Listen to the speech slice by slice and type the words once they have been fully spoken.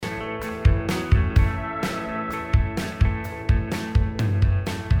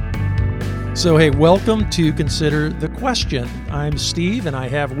So, hey, welcome to Consider the Question. I'm Steve, and I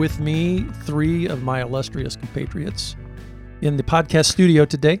have with me three of my illustrious compatriots in the podcast studio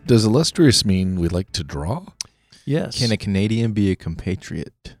today. Does illustrious mean we like to draw? Yes. Can a Canadian be a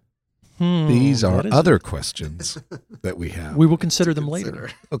compatriot? These are other questions that we have. We will consider them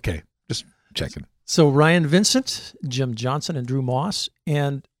later. Okay, just checking. So, Ryan Vincent, Jim Johnson, and Drew Moss,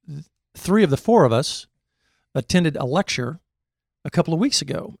 and three of the four of us attended a lecture a couple of weeks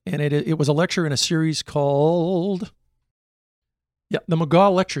ago, and it was a lecture in a series called, the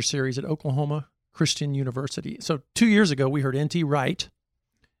McGaw Lecture Series at Oklahoma Christian University. So 2 years ago, we heard N.T. Wright,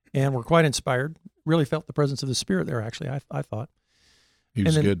 and were quite inspired. Really felt the presence of the Spirit there, actually, I thought. He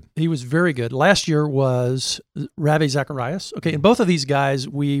was good. He was very good. Last year was Ravi Zacharias. Okay, and both of these guys,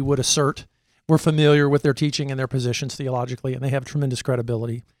 we would assert, we're familiar with their teaching and their positions theologically, and they have tremendous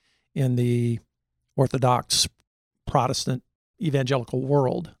credibility in the Orthodox Protestant evangelical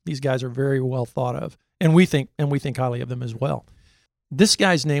world. These guys are very well thought of, and we think highly of them as well. This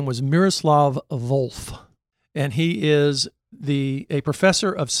guy's name was Miroslav Volf, and he is a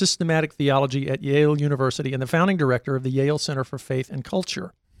professor of systematic theology at Yale University and the founding director of the Yale Center for Faith and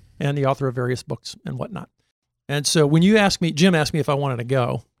Culture, and the author of various books and whatnot. And so when you asked me, Jim asked me if I wanted to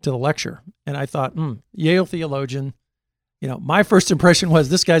go to the lecture, and I thought, Yale theologian, my first impression was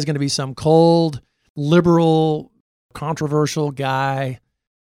this guy's going to be some cold, liberal, controversial guy.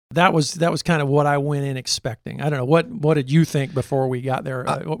 That was kind of what I went in expecting. I don't know, what did you think before we got there?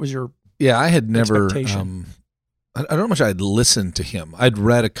 What was your I had never expectation? I don't know how much I'd listened to him. I'd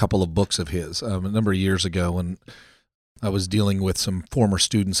read a couple of books of his a number of years ago when I was dealing with some former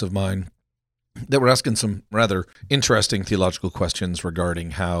students of mine that were asking some rather interesting theological questions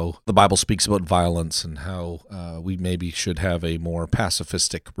regarding how the Bible speaks about violence and how we maybe should have a more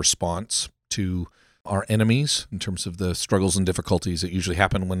pacifistic response to our enemies in terms of the struggles and difficulties that usually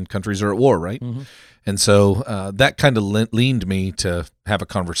happen when countries are at war, right? Mm-hmm. And so that kind of leaned me to have a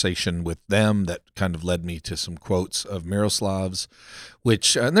conversation with them that kind of led me to some quotes of Miroslav's,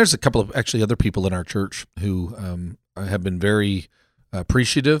 and there's a couple of actually other people in our church who have been very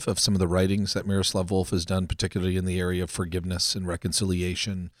appreciative of some of the writings that Miroslav Volf has done, particularly in the area of forgiveness and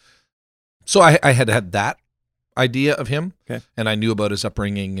reconciliation. So I had that idea of him, okay, and I knew about his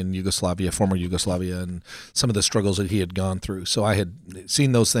upbringing in former Yugoslavia, and some of the struggles that he had gone through. So I had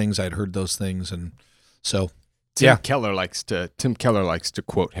seen those things, I had heard those things, and so Tim Keller likes to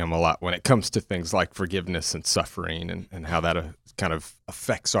quote him a lot when it comes to things like forgiveness and suffering, and how that kind of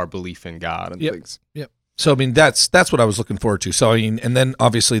affects our belief in God and things. Yep. So that's what I was looking forward to. So and then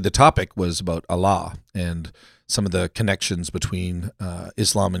obviously the topic was about Allah and some of the connections between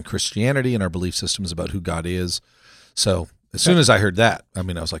Islam and Christianity and our belief systems about who God is. So as soon as I heard that, I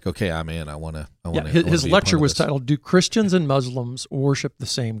was like, okay, I'm in. I want to. His lecture was titled "Do Christians and Muslims Worship the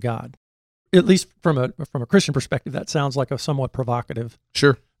Same God?" At least from a Christian perspective, that sounds like a somewhat provocative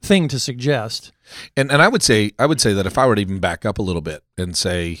thing to suggest. And I would say that if I were to even back up a little bit and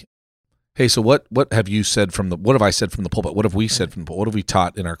say, hey, so what have you said what have I said from the pulpit? What have we said from the pulpit? What have we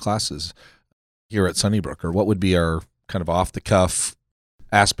taught in our classes here at Sunnybrook? Or what would be our kind of off-the-cuff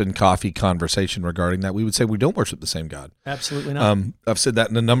Aspen Coffee conversation regarding that? We would say we don't worship the same God. Absolutely not. I've said that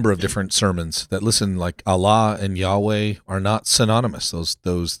in a number of different sermons, that listen, like Allah and Yahweh are not synonymous.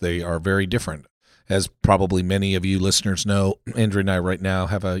 Those they are very different. As probably many of you listeners know, Andrew and I right now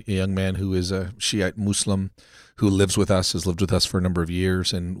have a young man who is a Shiite Muslim who has lived with us for a number of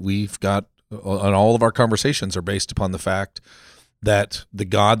years, and we've got, and all of our conversations are based upon the fact that the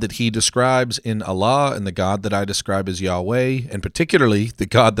God that he describes in Allah and the God that I describe as Yahweh, and particularly the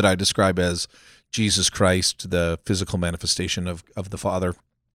God that I describe as Jesus Christ, the physical manifestation of the Father,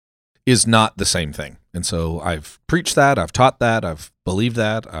 is not the same thing. And so I've preached that, I've taught that, I've believed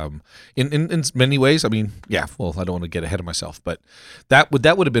that. In many ways, I don't want to get ahead of myself, but that would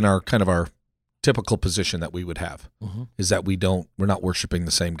have been our typical position that we would have, is that we're not worshiping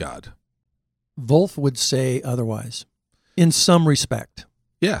the same God. Volf would say otherwise, in some respect.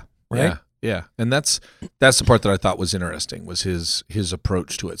 Yeah, right. Yeah, and that's the part that I thought was interesting, was his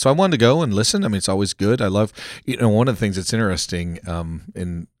approach to it. So I wanted to go and listen. It's always good. I love, one of the things that's interesting,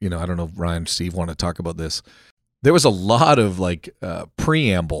 and I don't know if Ryan, Steve want to talk about this. There was a lot of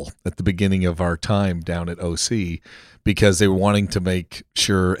preamble at the beginning of our time down at OC, because they were wanting to make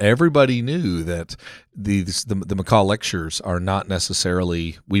sure everybody knew that the McCall lectures are not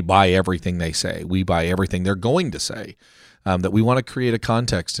necessarily, we buy everything they say, we buy everything they're going to say. That we want to create a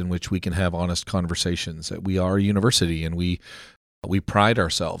context in which we can have honest conversations, that we are a university and we pride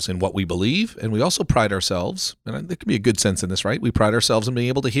ourselves in what we believe, and we also pride ourselves, and there can be a good sense in this, right? We pride ourselves in being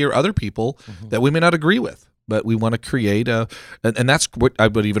able to hear other people that we may not agree with. but we want to create and that's what I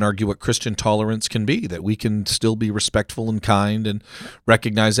would even argue what Christian tolerance can be, that we can still be respectful and kind and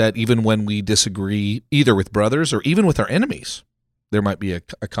recognize that even when we disagree either with brothers or even with our enemies. There might be a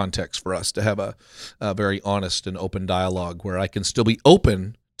context for us to have a very honest and open dialogue where I can still be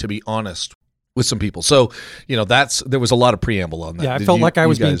open to be honest with some people. So, there was a lot of preamble on that. Yeah, I felt like I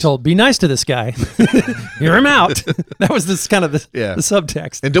was being told, be nice to this guy. Hear him out. That was this kind of the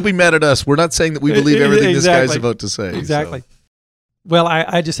subtext. And don't be mad at us. We're not saying that we believe everything this guy's about to say. Exactly. So. Well,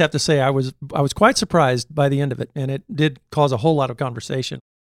 I just have to say I was quite surprised by the end of it, and it did cause a whole lot of conversation.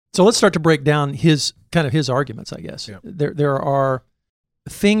 So let's start to break down his arguments, I guess. Yeah. There are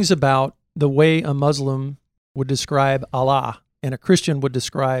things about the way a Muslim would describe Allah and a Christian would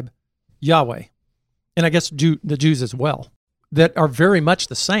describe Yahweh, and I guess the Jews as well, that are very much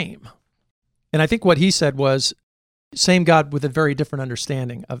the same. And I think what he said was, same God with a very different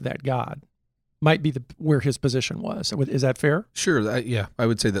understanding of that God might be where his position was. Is that fair? Sure. I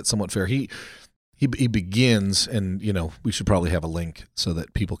would say that's somewhat fair. He begins, and we should probably have a link so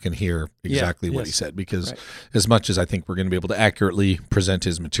that people can hear exactly what he said, because as much as I think we're going to be able to accurately present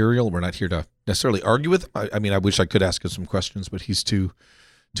his material, we're not here to necessarily argue with him. I mean, I wish I could ask him some questions, but he's too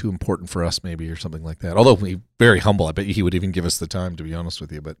important for us maybe, or something like that. Although he's very humble, I bet he would even give us the time, to be honest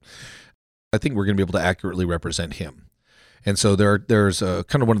with you. But I think we're going to be able to accurately represent him. And so there's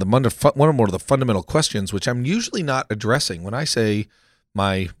kind of one of the fundamental questions, which I'm usually not addressing when I say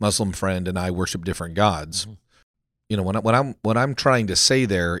my Muslim friend and I worship different gods. Mm-hmm. What I'm trying to say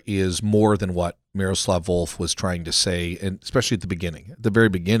there is more than what Miroslav Volf was trying to say, and especially at the beginning. At the very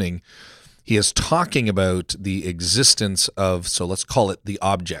beginning, he is talking about the existence of, so let's call it the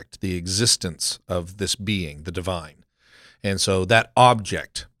object, the existence of this being, the divine. And so that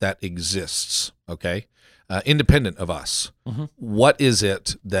object that exists, okay, independent of us, mm-hmm. What is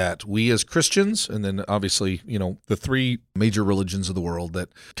it that we as Christians, and then obviously, the three major religions of the world that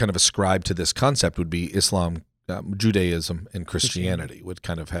kind of ascribe to this concept would be Islam, Judaism, and Christianity would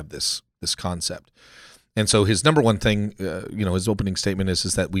kind of have this concept. And so his number one thing, his opening statement is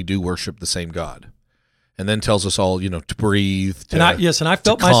that we do worship the same God, and then tells us all, to breathe. And I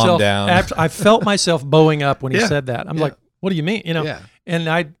felt myself down. I felt myself bowing up when he said that. I'm like, what do you mean?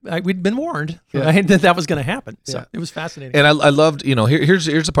 And we'd been warned that was going to happen. So it was fascinating. And I loved, here's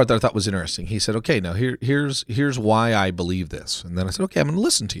the part that I thought was interesting. He said, okay, now here's why I believe this. And then I said, okay, I'm going to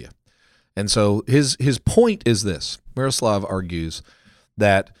listen to you. And so his point is this. Miroslav argues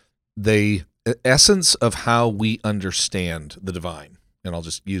that the essence of how we understand the divine, and I'll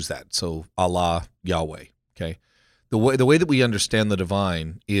just use that. So Allah, Yahweh, okay? The way that we understand the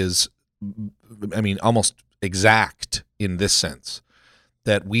divine is, almost exact in this sense,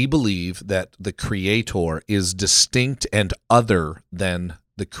 that we believe that the creator is distinct and other than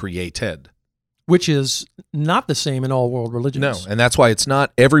the created. Which is not the same in all world religions. No, and that's why it's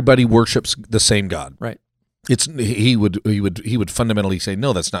not everybody worships the same God. Right. He would fundamentally say,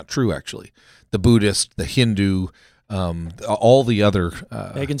 no, that's not true, actually. The Buddhist, the Hindu, all the other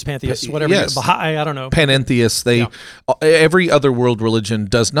pagans, pantheists, whatever. Yes. Baha'i, I don't know. Panentheists. Every other world religion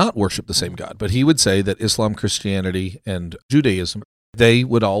does not worship the same God. But he would say that Islam, Christianity, and Judaism, they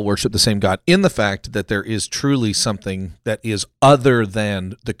would all worship the same God, in the fact that there is truly something that is other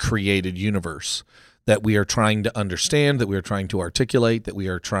than the created universe that we are trying to understand, that we are trying to articulate, that we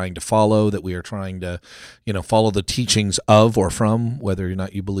are trying to follow, that we are trying to, follow the teachings of or from, whether or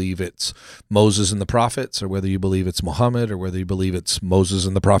not you believe it's Moses and the prophets, or whether you believe it's Muhammad, or whether you believe it's Moses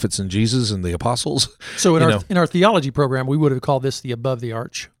and the prophets and Jesus and the apostles. So in our theology program, we would have called this the above the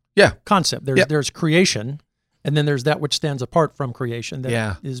arch concept. There's creation, and then there's that which stands apart from creation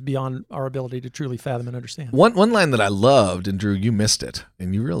that is beyond our ability to truly fathom and understand. One line that I loved, and Drew, you missed it,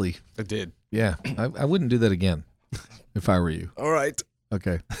 and you really... I did. Yeah, I wouldn't do that again if I were you. All right.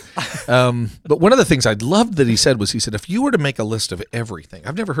 Okay. But one of the things I loved that he said, if you were to make a list of everything,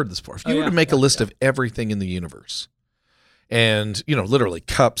 I've never heard this before, if you were to make a list of everything in the universe, and, literally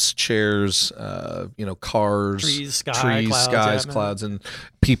cups, chairs, cars, trees, skies, clouds, and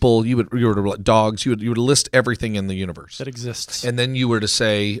people, you were to dogs, you would list everything in the universe that exists. And then you were to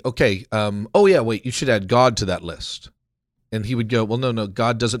say, okay, wait, you should add God to that list. And he would go, well, no,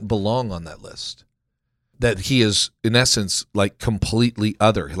 God doesn't belong on that list. That he is, in essence, like completely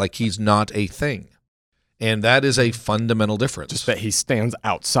other, like he's not a thing. And that is a fundamental difference. Just that he stands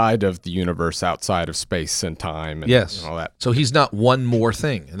outside of the universe, outside of space and time and, and all that. So he's not one more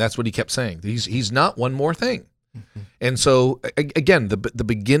thing. And that's what he kept saying. He's not one more thing. Mm-hmm. And so, again, the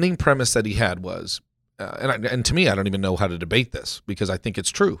beginning premise that he had was, and to me, I don't even know how to debate this, because I think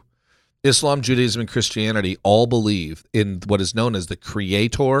it's true. Islam, Judaism, and Christianity all believe in what is known as the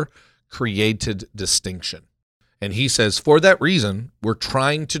creator-created distinction. And he says, for that reason, we're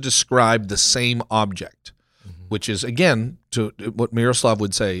trying to describe the same object, which is, again, to what Miroslav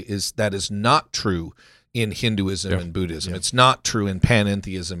would say, is that is not true in Hinduism and Buddhism. It's not true in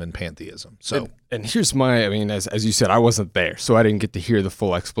panentheism and pantheism. So, and here's my, I mean, as you said, I wasn't there, so I didn't get to hear the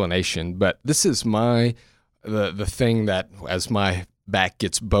full explanation. But this is the thing that, as my back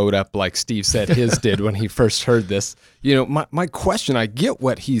gets bowed up, like Steve said his did when he first heard this. My question, I get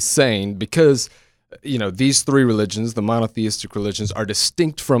what he's saying, because these three religions, the monotheistic religions, are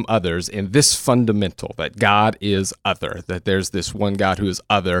distinct from others in this fundamental, that God is other, that there's this one God who is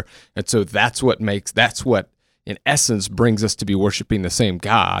other. And so that's what in essence brings us to be worshiping the same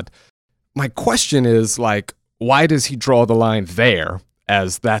God. My question is, like, why does he draw the line there,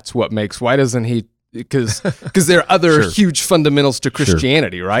 as that's what makes, why doesn't he, because there are other huge fundamentals to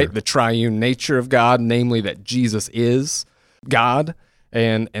Christianity, right? Sure. The triune nature of God, namely that Jesus is God.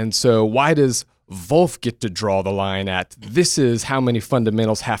 And so why does Volf get to draw the line at, this is how many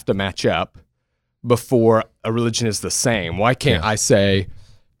fundamentals have to match up before a religion is the same? Why can't I say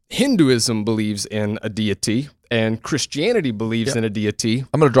Hinduism believes in a deity and Christianity believes in a deity?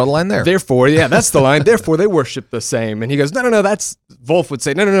 I'm going to draw the line there. Therefore, that's the line. Therefore, they worship the same. And he goes, no, Volf would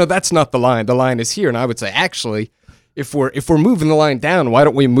say, no, that's not the line. The line is here. And I would say, actually, if we're moving the line down, why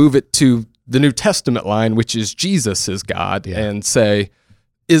don't we move it to the New Testament line, which is Jesus is God, and say,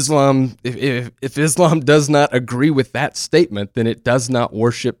 Islam, if Islam does not agree with that statement, then it does not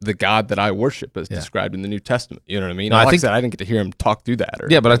worship the God that I worship as described in the New Testament. You know what I mean? No, I said, I didn't get to hear him talk through that.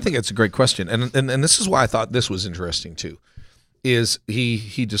 But I think it's a great question. And this is why I thought this was interesting too, is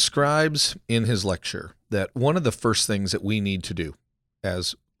he describes in his lecture that one of the first things that we need to do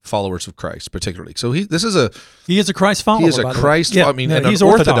as followers of Christ, particularly. So he is a Christ follower. He is a Christ. I mean, he's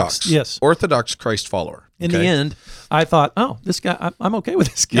Orthodox. Yes, Orthodox Christ follower. In the end, I thought, this guy, I'm okay with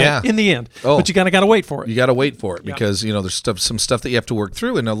this guy. Yeah. In the end, but you kind of got to wait for it. You got to wait for it because there's some stuff that you have to work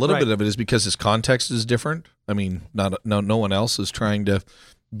through, and a little bit of it is because his context is different. I mean, no one else is trying to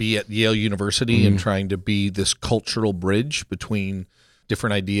be at Yale University and trying to be this cultural bridge between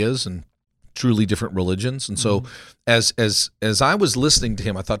different ideas and truly different religions. And so as I was listening to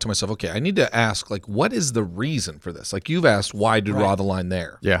him, I thought to myself, okay, I need to ask, like, what is the reason for this? Like you've asked, why to draw the line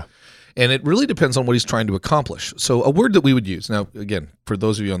there? Yeah. And it really depends on what he's trying to accomplish. So a word that we would use, now, again, for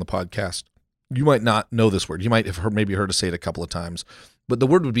those of you on the podcast, you might not know this word. You might have maybe heard us say it a couple of times, but the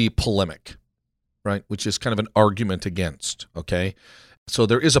word would be polemic, right? Which is kind of an argument against, okay? So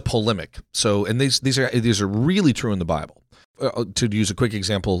there is a polemic. So, and these are really true in the Bible. To use a quick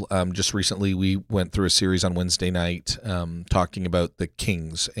example, just recently we went through a series on Wednesday night talking about the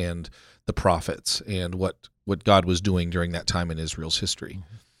kings and the prophets and what God was doing during that time in Israel's history.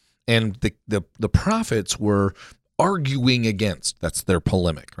 And the prophets were arguing against, that's their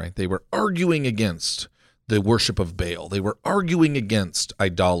polemic, right? They were arguing against the worship of Baal. They were arguing against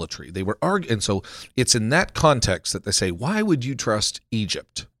idolatry. And so it's in that context that they say, why would you trust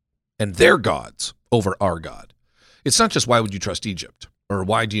Egypt and their gods over our God? It's not just why would you trust Egypt or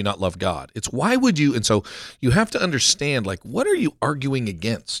why do you not love God? It's why would you? And so you have to understand, like, what are you arguing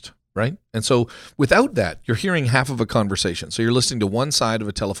against, right? And so without that, you're hearing half of a conversation. So you're listening to one side of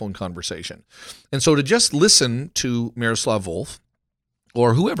a telephone conversation. And so to just listen to Miroslav Volf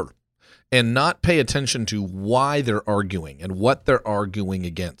or whoever and not pay attention to why they're arguing and what they're arguing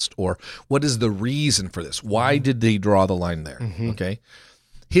against or what is the reason for this? Why did they draw the line there? Okay.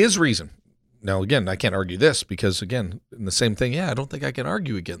 His reason. Now, again, I can't argue this because, again, in the same thing, I don't think I can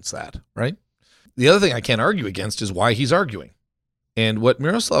argue against that, right? The other thing I can't argue against is why he's arguing. And what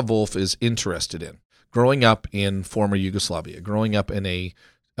Miroslav Volf is interested in, growing up in former Yugoslavia, growing up in a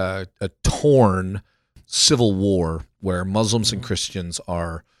torn civil war where Muslims and Christians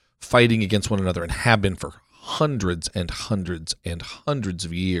are fighting against one another and have been for hundreds and hundreds and hundreds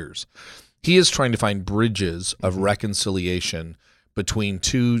of years, he is trying to find bridges of reconciliation between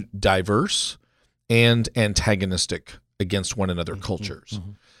two diverse and antagonistic against one another cultures.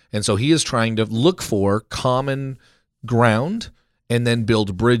 And so he is trying to look for common ground and then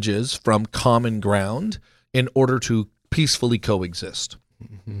build bridges from common ground in order to peacefully coexist.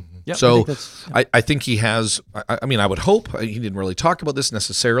 Yep, so I think he has, I mean, I would hope, he didn't really talk about this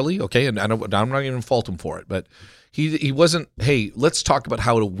necessarily, okay, and I'm not going to fault him for it, but he wasn't, hey, let's talk about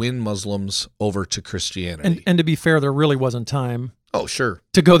how to win Muslims over to Christianity. And to be fair, there really wasn't time. Oh, sure.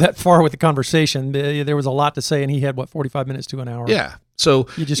 To go that far with the conversation. There was a lot to say, and he had, 45 minutes to an hour? Yeah. So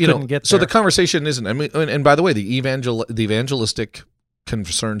you just couldn't get there. So the conversation isn't, I mean, and by the way, the evangelistic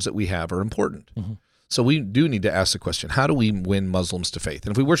concerns that we have are important. So we do need to ask the question, how do we win Muslims to faith?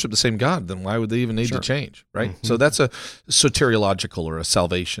 And if we worship the same God, then why would they even need to change, right? So that's a soteriological or a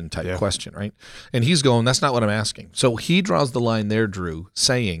salvation type question, right? And he's going, that's not what I'm asking. So he draws the line there, Drew,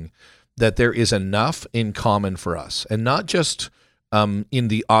 saying that there is enough in common for us, and not just in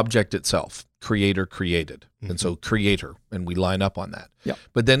the object itself, creator, created. And so creator, and we line up on that. Yep.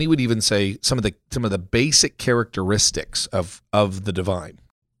 But then he would even say some of the basic characteristics of the divine.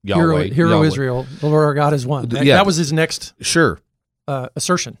 Yahweh, Hero Israel, the Lord our God is one. That was his next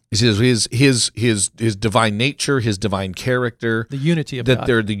assertion. He says his divine nature, his divine character, the unity of God. That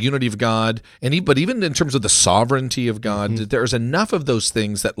they're the unity of God, but even in terms of the sovereignty of God, that there's enough of those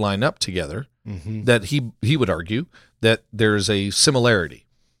things that line up together that he would argue that there's a similarity.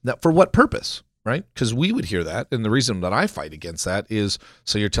 Now, for what purpose? Right? Because we would hear that, and the reason that I fight against that is,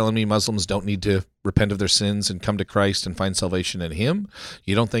 so you're telling me Muslims don't need to repent of their sins and come to Christ and find salvation in Him?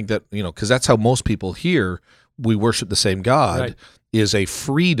 You don't think that, because that's how most people hear we worship the same God, is a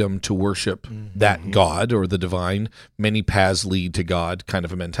freedom to worship that God or the divine, many paths lead to God kind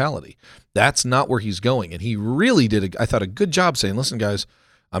of a mentality. That's not where he's going, and he really did, I thought, a good job saying, listen, guys,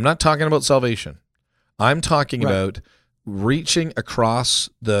 I'm not talking about salvation. I'm talking about reaching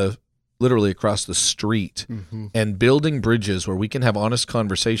literally across the street and building bridges where we can have honest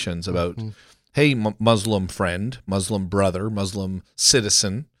conversations about, hey, Muslim friend, Muslim brother, Muslim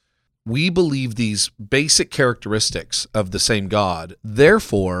citizen, we believe these basic characteristics of the same God.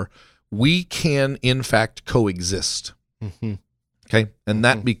 Therefore, we can, in fact, coexist. Okay? And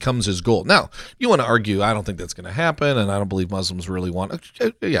that becomes his goal. Now, you want to argue, I don't think that's going to happen, and I don't believe Muslims really want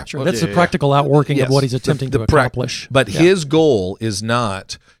it. Yeah. Sure. That's the practical outworking of what he's attempting to accomplish. But his goal is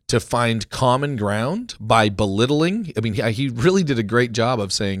not to find common ground by belittling. I mean, he really did a great job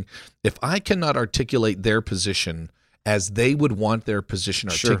of saying, if I cannot articulate their position as they would want their position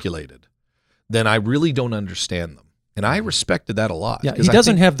articulated, then I really don't understand them. And I respected that a lot. Yeah, he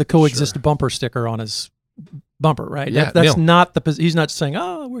doesn't have the coexist bumper sticker on his bumper, right? Yeah, that's not he's not saying,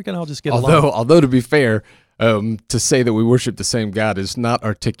 oh, we can all just get along. Although to be fair, to say that we worship the same God is not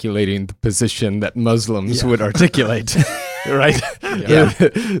articulating the position that Muslims would articulate. Right?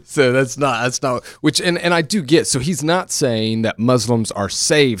 So that's not which, and I do get, so he's not saying that Muslims are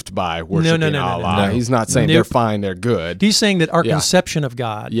saved by worshiping Allah. No. He's not saying they're fine, they're good. He's saying that our conception of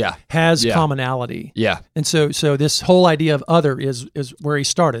God has commonality. Yeah. And so this whole idea of other is where he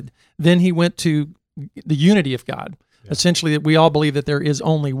started. Then he went to the unity of God. Essentially, that we all believe that there is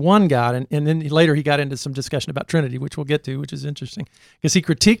only one God, and then later he got into some discussion about Trinity, which we'll get to, which is interesting because he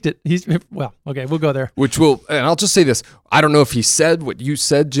critiqued it. We'll go there. And I'll just say this: I don't know if he said what you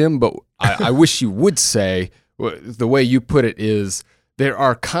said, Jim, but I wish you would say the way you put it is there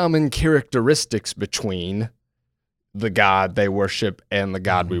are common characteristics between the God they worship and the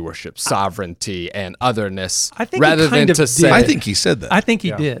God we worship, sovereignty and otherness. I think rather than to say, I think he said that. I think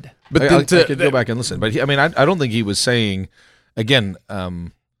he did. But I could go back and listen. But I don't think he was saying, again,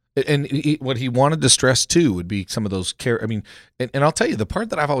 what he wanted to stress too would be some of those and I'll tell you, the part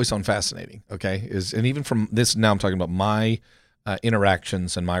that I've always found fascinating, okay, is, and even from this, now I'm talking about my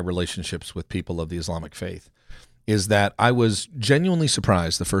interactions and my relationships with people of the Islamic faith, is that I was genuinely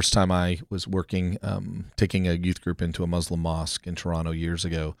surprised the first time I was working, taking a youth group into a Muslim mosque in Toronto years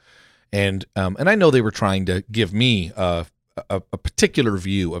ago. And I know they were trying to give me a particular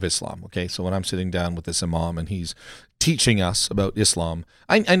view of Islam. Okay, so when I'm sitting down with this imam and he's teaching us about Islam,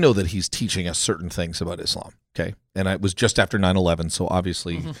 I know that he's teaching us certain things about Islam. Okay, and it was just after 9/11, so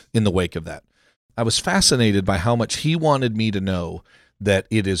obviously in the wake of that, I was fascinated by how much he wanted me to know that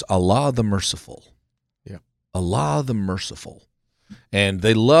it is Allah the Merciful. Yeah, Allah the Merciful. And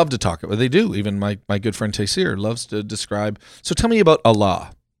they love to talk about. They do. Even my good friend Taysir loves to describe. So tell me about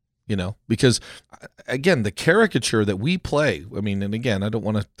Allah. Because again, the caricature that we play, and again, I don't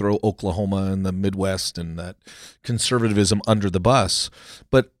want to throw Oklahoma and the Midwest and that conservatism under the bus,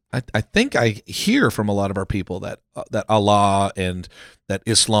 but I think I hear from a lot of our people that Allah and that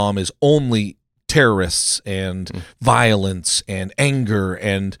Islam is only terrorists and violence and anger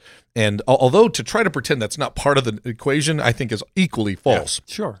and although to try to pretend that's not part of the equation, I think is equally false.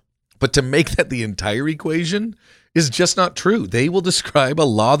 Yeah, sure. But to make that the entire equation is just not true. They will describe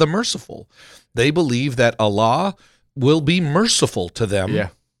Allah the Merciful. They believe that Allah will be mmerciful to them. Yeah.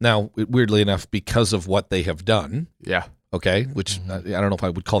 Now, weirdly enough, because of what they have done. Yeah. Okay, which I don't know if I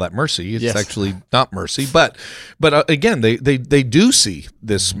would call that mercy. It's actually not mercy, but again, they do see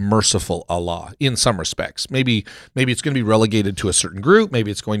this merciful Allah in some respects. Maybe it's going to be relegated to a certain group.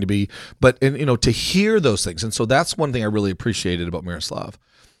 Maybe it's going to be, but to hear those things, and so that's one thing I really appreciated about Miroslav,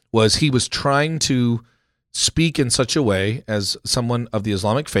 was he was trying to speak in such a way as someone of the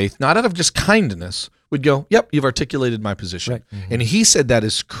Islamic faith, not out of just kindness, would go, yep, you've articulated my position. Right. And he said that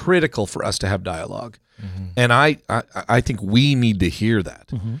is critical for us to have dialogue. And I think we need to hear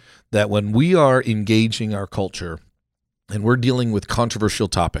that, that when we are engaging our culture and we're dealing with controversial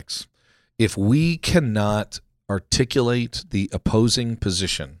topics, if we cannot articulate the opposing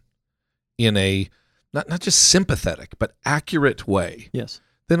position in a not just sympathetic but accurate way, Yes.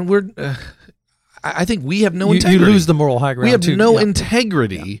 then we're I think we have no integrity. You lose the moral high ground. We have too. no Yeah.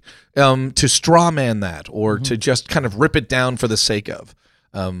 integrity to strawman that or to just kind of rip it down for the sake of.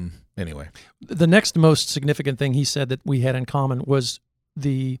 Anyway, The next most significant thing he said that we had in common was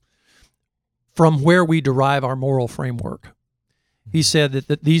from where we derive our moral framework. He said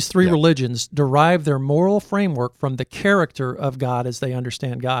that these three religions derive their moral framework from the character of God as they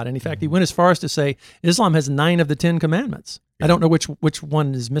understand God. And in fact, he went as far as to say Islam has 9 of the 10 commandments. I don't know which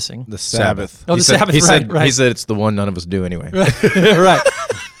one is missing. The Sabbath. Oh, the Sabbath, right. He said it's the one none of us do anyway. Right.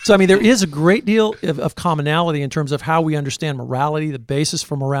 So, I mean, there is a great deal of commonality in terms of how we understand morality, the basis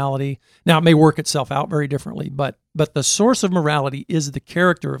for morality. Now, it may work itself out very differently, but the source of morality is the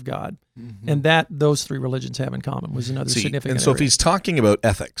character of God, and that those three religions have in common was another significant and so area. if he's talking about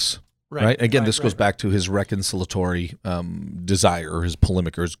ethics, right? Again, this goes right. back to his reconciliatory desire, or his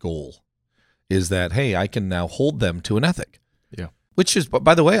polemic, or his goal, is that, hey, I can now hold them to an ethic. Yeah. Which is,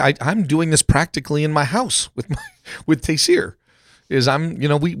 by the way, I'm doing this practically in my house with Taysir. Is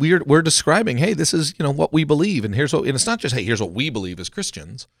we're describing, hey, this is what we believe, and and it's not just, hey, here's what we believe as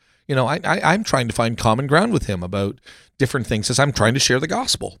Christians. I'm trying to find common ground with him about different things as I'm trying to share the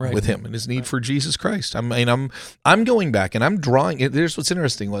gospel with him and his need for Jesus Christ. I'm going back and I'm drawing. There's what's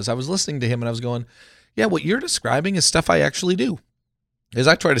interesting was I was listening to him and I was going, yeah, what you're describing is stuff I actually do. As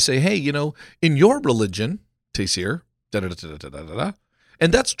I try to say, hey, in your religion, Taysir, da-da-da-da-da-da-da,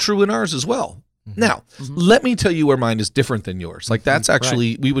 and that's true in ours as well. Now, let me tell you where mine is different than yours. Like that's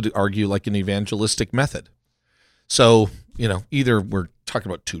actually, we would argue, like an evangelistic method. So, either we're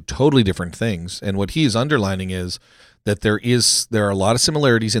talking about two totally different things, and what he is underlining is that there are a lot of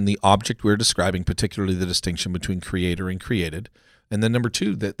similarities in the object we're describing, particularly the distinction between creator and created. And then number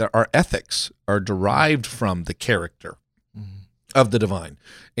two, that our ethics are derived from the character of the divine.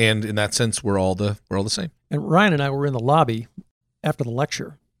 And in that sense, we're all the same. And Ryan and I were in the lobby after the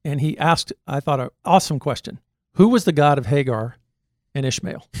lecture, and he asked, I thought, an awesome question. Who was the God of Hagar and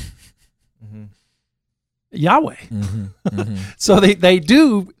Ishmael? Yahweh. So they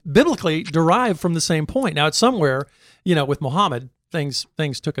do biblically derive from the same point. Now, it's somewhere, with Muhammad, things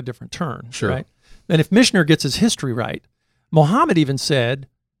took a different turn. Sure. Right? And if Mishner gets his history right, Muhammad even said,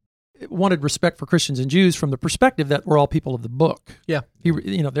 wanted respect for Christians and Jews from the perspective that we're all people of the book. Yeah.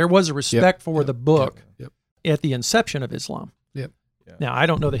 There was a respect for the book Yep. at the inception of Islam. Yep. Now, I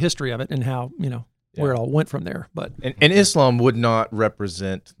don't know the history of it and how, where it all went from there, but And Islam would not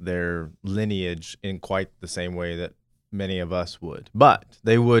represent their lineage in quite the same way that many of us would. But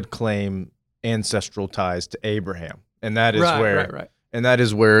they would claim ancestral ties to Abraham. And that is right. And that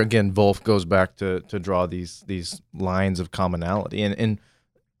is where, again, Volf goes back to draw these lines of commonality. And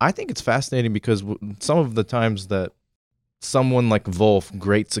I think it's fascinating because some of the times that someone like Volf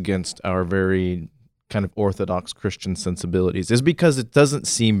grates against our very kind of orthodox Christian sensibilities is because it doesn't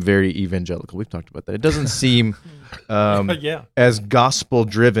seem very evangelical. We've talked about that. It doesn't seem as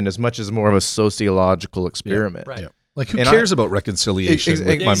gospel-driven as much as more of a sociological experiment. right. Yeah. Like who cares about reconciliation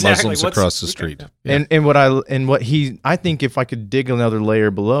with my Muslims across the street? Yeah. I think if I could dig another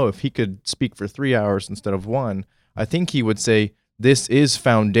layer below, if he could speak for 3 hours instead of 1, I think he would say this is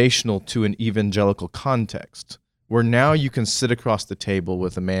foundational to an evangelical context, where now you can sit across the table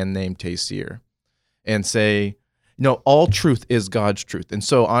with a man named Taysir and say, no, all truth is God's truth. And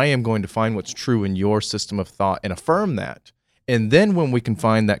so I am going to find what's true in your system of thought and affirm that. And then when we can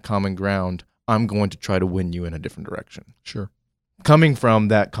find that common ground, I'm going to try to win you in a different direction. Sure. Coming from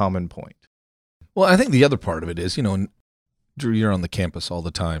that common point. Well, I think the other part of it is, Drew, you're on the campus all the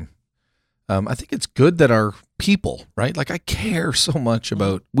time. I think it's good that our people, right? Like we care so much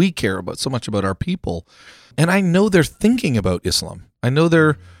about our people. And I know they're thinking about Islam. I know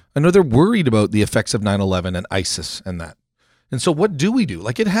they're worried about the effects of 9/11 and ISIS and that. And so what do we do?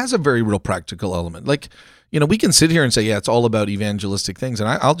 Like it has a very real practical element. Like, we can sit here and say, yeah, it's all about evangelistic things. And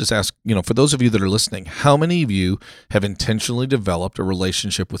I'll just ask, for those of you that are listening, how many of you have intentionally developed a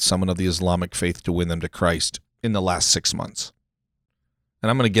relationship with someone of the Islamic faith to win them to Christ in the last 6 months? And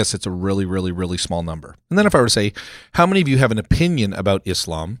I'm going to guess it's a really, really, really small number. And then if I were to say, how many of you have an opinion about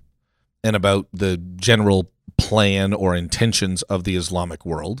Islam and about the general plan or intentions of the Islamic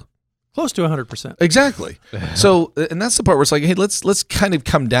world? close to 100%. Exactly. So, and that's the part where it's like, hey, let's kind of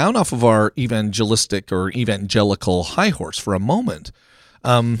come down off of our evangelistic or evangelical high horse for a moment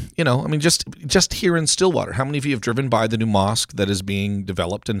Just here in Stillwater, how many of you have driven by the new mosque that is being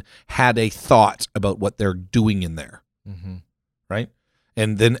developed and had a thought about what they're doing in there? Mm-hmm. Right?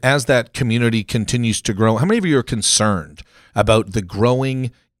 And then as that community continues to grow, how many of you are concerned about the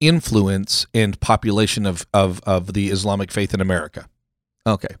growing influence and population of the Islamic faith in America?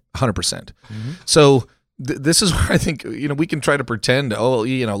 Okay, 100%. Mm-hmm. So this is where I think we can try to pretend,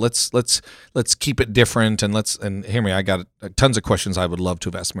 let's keep it different, and hear me. I got tons of questions I would love to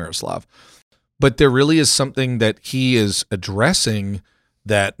have asked Miroslav, but there really is something that he is addressing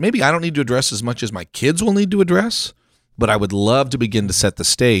that maybe I don't need to address as much as my kids will need to address. But I would love to begin to set the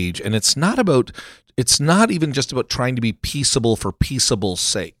stage, and it's not even just about trying to be peaceable for peaceable's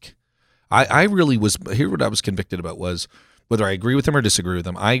sake. I really was here. What I was convicted about was whether I agree with them or disagree with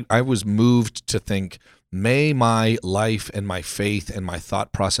them. I was moved to think, may my life and my faith and my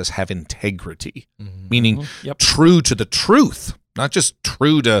thought process have integrity, meaning true to the truth, not just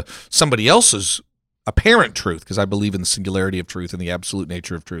true to somebody else's apparent truth, because I believe in the singularity of truth and the absolute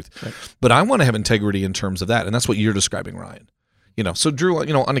nature of truth. Right. But I want to have integrity in terms of that, and that's what you're describing, Ryan. So Drew,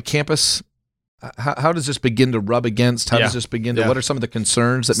 on a campus, how does this begin to rub against? How does this begin to? What are some of the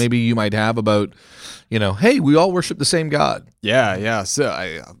concerns that maybe you might have about, hey, we all worship the same God? Yeah.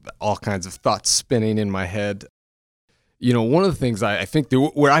 So all kinds of thoughts spinning in my head. One of the things I think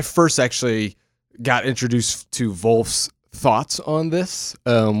where I first actually got introduced to Volf's thoughts on this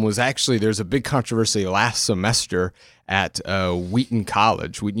was actually, there's a big controversy last semester at Wheaton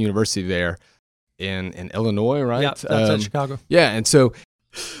University there in Illinois, right? Yeah, that's in Chicago. Yeah, and so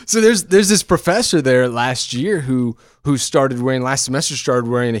there's this professor there last year who started wearing a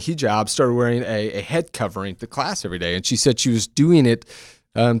hijab, started wearing a head covering to class every day, and she said she was doing it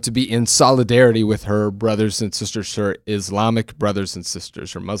to be in solidarity with her brothers and sisters, her Islamic brothers and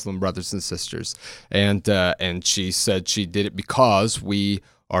sisters, her Muslim brothers and sisters. And she said she did it because we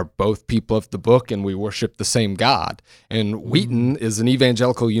are both people of the book and we worship the same God. And Wheaton is an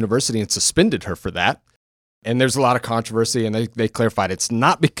evangelical university and suspended her for that. And there's a lot of controversy, and they clarified it's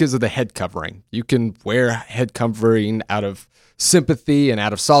not because of the head covering. You can wear head covering out of sympathy and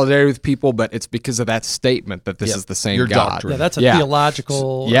out of solidarity with people, but it's because of that statement that this is the same God. Doctrine. Yeah, that's a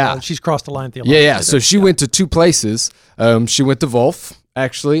theological. She's crossed the line theologically. Yeah. So she went to two places. She went to Volf,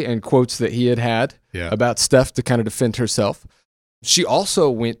 actually, and quotes that he had about stuff to kind of defend herself. She also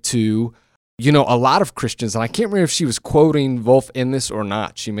went to, a lot of Christians, and I can't remember if she was quoting Volf in this or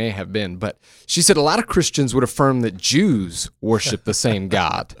not. She may have been, but she said a lot of Christians would affirm that Jews worship the same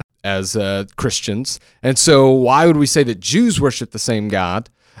God as Christians. And so why would we say that Jews worship the same God,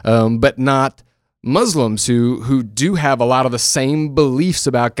 but not Muslims who do have a lot of the same beliefs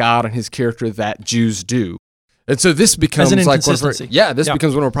about God and his character that Jews do? And so this becomes like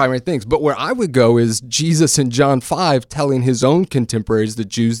becomes one of our primary things. But where I would go is Jesus in John 5 telling his own contemporaries, the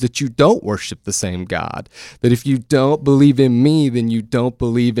Jews, that you don't worship the same God. That if you don't believe in me, then you don't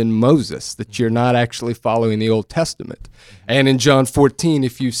believe in Moses, that you're not actually following the Old Testament. And in John 14,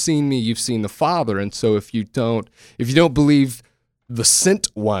 if you've seen me, you've seen the Father. And so if you don't believe the sent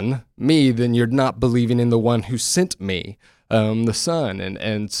one, me, then you're not believing in the one who sent me, the Son.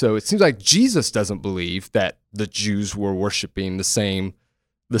 And so it seems like Jesus doesn't believe that the Jews were worshiping the same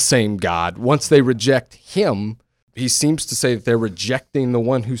God. Once they reject him, he seems to say that they're rejecting the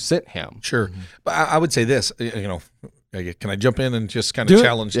one who sent him. Sure. But I would say this, can I jump in and just kind of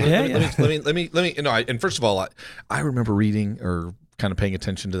challenge? Let me. And first of all, I remember reading or kind of paying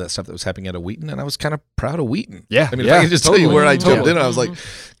attention to that stuff that was happening at Wheaton, and I was kind of proud of Wheaton. Yeah. I mean, if I could just tell you where I jumped in, I was like,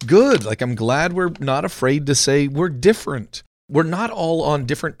 good. Like, I'm glad we're not afraid to say we're different. We're not all on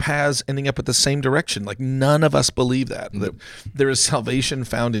different paths ending up at the same direction. Like, none of us believe that. That there is salvation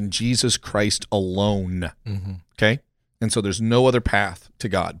found in Jesus Christ alone. Okay? And so there's no other path to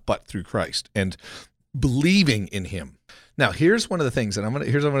God but through Christ and believing in him. Now, here's one of the things, and I'm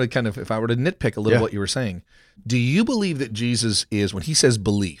gonna kind of, if I were to nitpick a little what you were saying, do you believe that Jesus is, when he says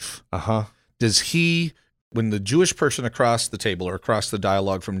belief, does he, when the Jewish person across the table or across the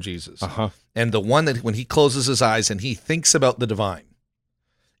dialogue from Jesus, and the one that when he closes his eyes and he thinks about the divine,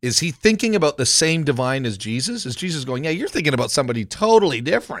 is he thinking about the same divine as Jesus? Is Jesus going, yeah, you're thinking about somebody totally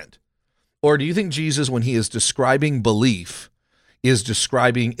different? Or do you think Jesus, when he is describing belief, is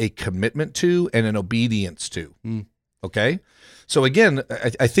describing a commitment to and an obedience to? Okay? So again,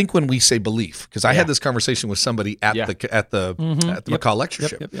 I think when we say belief, because I had this conversation with somebody at the McCall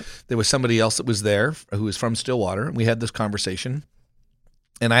lectureship. There was somebody else that was there who was from Stillwater, and we had this conversation.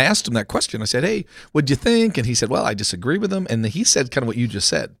 And I asked him that question. I said, hey, what'd you think? And he said, well, I disagree with him. And he said kind of what you just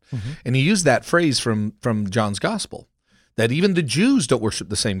said. And he used that phrase from John's gospel, that even the Jews don't worship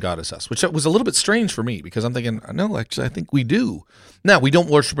the same God as us, which was a little bit strange for me because I'm thinking, no, actually, I think we do. Now, we don't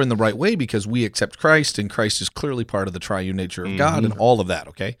worship in the right way because we accept Christ, and Christ is clearly part of the triune nature of God and all of that,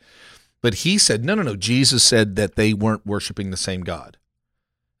 okay? But he said, no, Jesus said that they weren't worshiping the same God.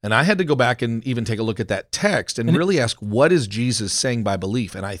 And I had to go back and even take a look at that text and really ask, what is Jesus saying by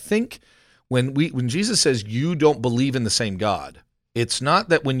belief? And I think when Jesus says you don't believe in the same God, it's not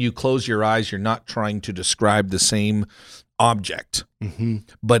that when you close your eyes, you're not trying to describe the same object,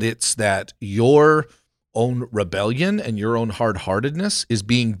 but it's that your own rebellion and your own hard-heartedness is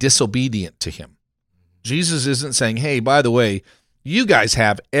being disobedient to him. Jesus isn't saying, hey, by the way, you guys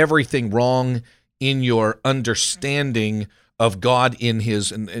have everything wrong in your understanding of God in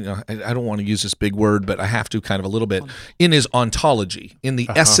his, and I don't want to use this big word, but I have to kind of a little bit, in his ontology, in the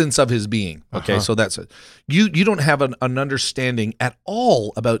essence of his being. Okay, so that's it. You don't have an understanding at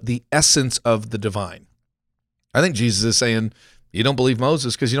all about the essence of the divine. I think Jesus is saying, you don't believe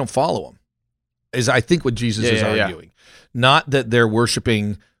Moses because you don't follow him, is I think what Jesus is arguing. Not that they're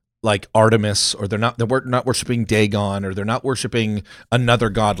worshiping like Artemis, or they're not worshiping Dagon, or they're not worshiping another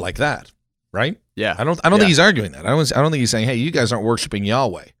god like that, right? Yeah. I don't think he's arguing that. I don't think he's saying, hey, you guys aren't worshiping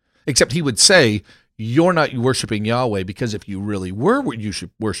Yahweh. Except he would say, you're not worshiping Yahweh because if you really were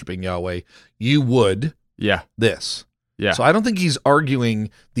worshiping Yahweh, you would this. Yeah. So I don't think he's arguing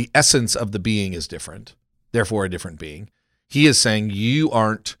the essence of the being is different, therefore a different being. He is saying you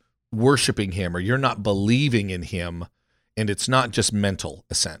aren't worshiping him, or you're not believing in him, and it's not just mental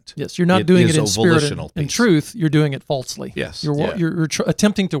assent. Yes, you're not doing it in spirit and in truth. You're doing it falsely. Yes. You're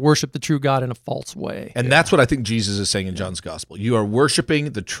attempting to worship the true God in a false way. And that's what I think Jesus is saying in John's gospel. You are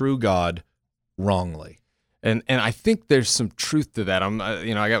worshiping the true God wrongly. And I think there's some truth to that.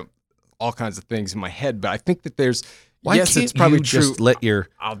 I got all kinds of things in my head, but I think that there's it's probably true. Just let your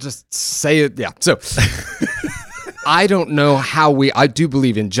I'll just say it. Yeah. So I don't know how I do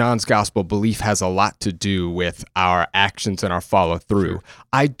believe in John's gospel. Belief has a lot to do with our actions and our follow through. Sure.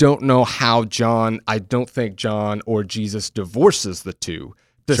 I don't know how I don't think John or Jesus divorces the two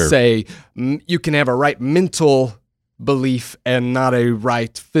to say you can have a right mental belief and not a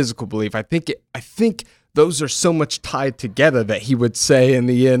right physical belief. I think those are so much tied together that he would say in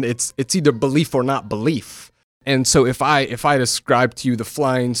the end, it's either belief or not belief. And so if I describe to you the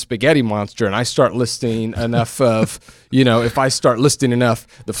flying spaghetti monster and I start listing enough of, if I start listing enough,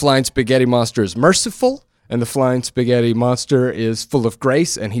 the flying spaghetti monster is merciful and the flying spaghetti monster is full of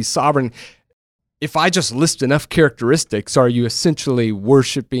grace and he's sovereign. If I just list enough characteristics, are you essentially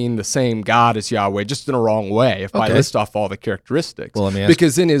worshiping the same God as Yahweh, just in a wrong way if I list off all the characteristics? Well, let me ask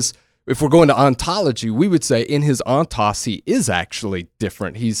because if we're going to ontology, we would say in his ontos, he is actually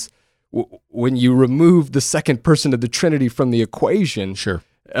different. When you remove the second person of the Trinity from the equation,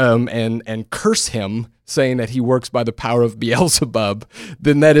 and curse him, saying that he works by the power of Beelzebub,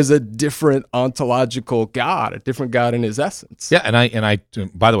 then that is a different ontological God, a different God in his essence. Yeah, and I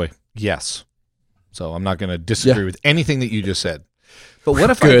by the way, yes. So I'm not going to disagree with anything that you just said. But what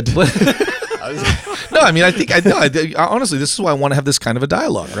if No, I mean, I honestly, this is why I want to have this kind of a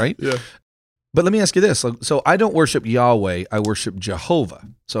dialogue, right? Yeah. But let me ask you this. So I don't worship Yahweh, I worship Jehovah.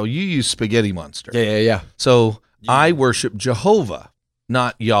 So you use spaghetti monster. Yeah. So I worship Jehovah,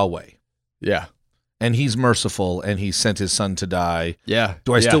 not Yahweh. Yeah. And he's merciful, and he sent his son to die. Yeah.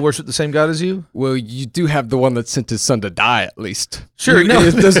 Do I still worship the same God as you? Well, you do have the one that sent his son to die, at least. Sure.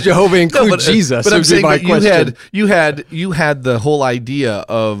 Does Jehovah include Jesus? But I'm saying that you had the whole idea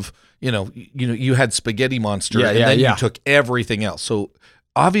of, you had spaghetti monster, and then you took everything else. So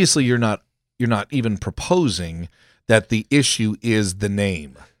obviously you're not even proposing that the issue is the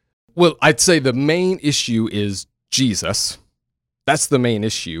name. Well, I'd say the main issue is Jesus. That's the main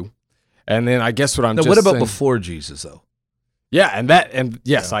issue. And then I guess what about saying, before Jesus though? Yeah,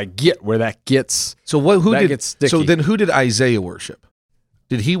 I get where that gets. So gets sticky. So then who did Isaiah worship?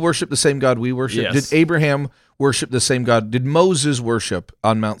 Did he worship the same God we worship? Yes. Did Abraham worship the same God? Did Moses worship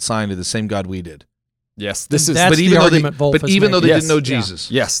on Mount Sinai the same God we did? Yes, even though they didn't know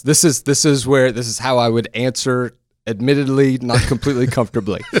Jesus. Yes, this is how I would answer. Admittedly, not completely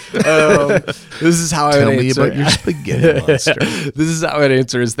comfortably. This is how I would answer. Tell me about your spaghetti monster. This is how I would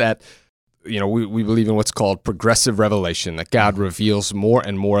answer is that, we believe in what's called progressive revelation, that God reveals more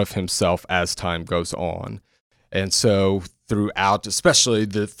and more of himself as time goes on. And so throughout, especially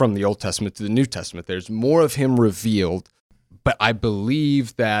from the Old Testament to the New Testament, there's more of him revealed. But I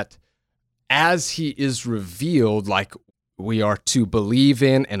believe that as he is revealed, like we are to believe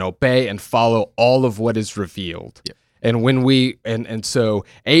in and obey and follow all of what is revealed. Yep. And when so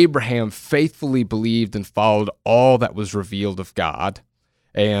Abraham faithfully believed and followed all that was revealed of God,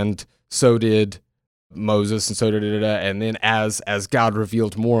 and so did Moses and so and then as God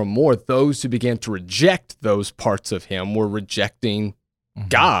revealed more and more, those who began to reject those parts of him were rejecting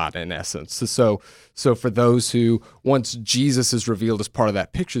God in essence. So for those who, once Jesus is revealed as part of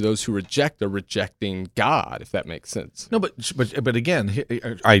that picture, those who reject are rejecting God, if that makes sense. No, but again,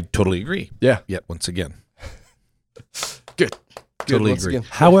 I totally agree. Yeah. Yet once again, Good. Totally Once agree. again.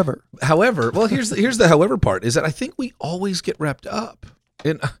 However, well, here's the however part is that I think we always get wrapped up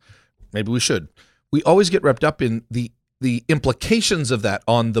in, maybe we should. We always get wrapped up in the implications of that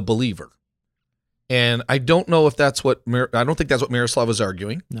on the believer. And I don't know if that's what, I don't think that's what Miroslav is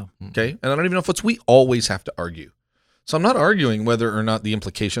arguing. no. Okay. And I don't even know if it's we always have to argue. So I'm not arguing whether or not the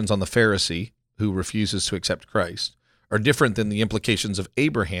implications on the Pharisee who refuses to accept Christ are different than the implications of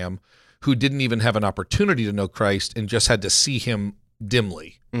Abraham, who didn't even have an opportunity to know Christ and just had to see him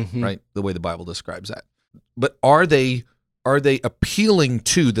dimly, right? The way the Bible describes that. But are they appealing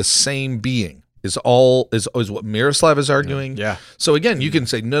to the same being? Is what Miroslav is arguing? Yeah. So again, you can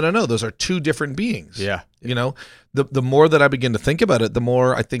say, no, those are two different beings. Yeah. You know, the more that I begin to think about it, the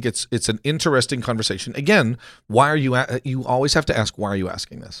more I think it's an interesting conversation. Again, why are you always have to ask, why are you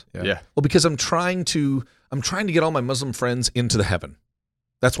asking this? Yeah. Well, because I'm trying to get all my Muslim friends into the heaven.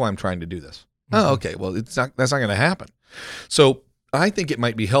 That's why I'm trying to do this. Oh, okay. Well, that's not going to happen. So I think it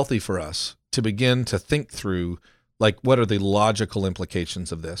might be healthy for us to begin to think through, like, what are the logical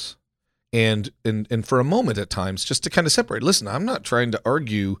implications of this? And for a moment at times, just to kind of separate. Listen, I'm not trying to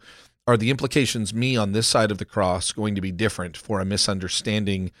argue, are the implications me on this side of the cross going to be different for a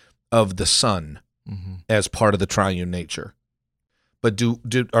misunderstanding of the Son as part of the triune nature? But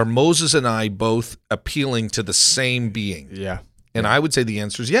are Moses and I both appealing to the same being? Yeah. And I would say the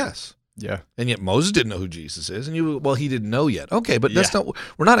answer is yes. Yeah. And yet Moses didn't know who Jesus is, and he didn't know yet. Okay, but that's not.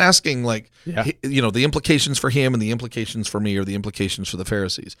 We're not asking the implications for him and the implications for me or the implications for the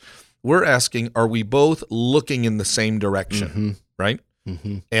Pharisees. We're asking, are we both looking in the same direction, right?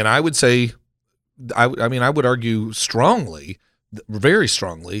 And I would say, I would argue strongly, very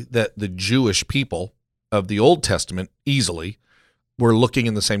strongly, that the Jewish people of the Old Testament easily were looking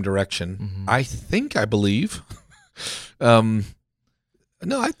in the same direction. I believe.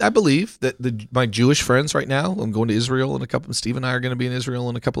 No, I believe that my Jewish friends right now, I'm going to Israel in a couple, Steve and I are going to be in Israel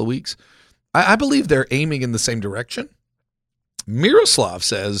in a couple of weeks. I believe they're aiming in the same direction. Miroslav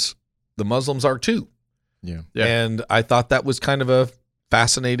says the Muslims are too. Yeah. And I thought that was kind of a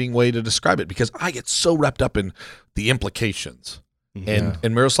fascinating way to describe it, because I get so wrapped up in the implications. And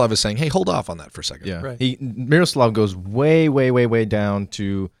Miroslav is saying, hey, hold off on that for a second. Yeah. Right. Miroslav goes way, way, way, way down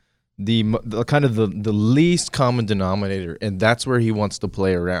to the kind of the least common denominator, and that's where he wants to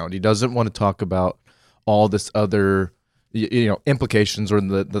play around. He doesn't want to talk about all this other implications or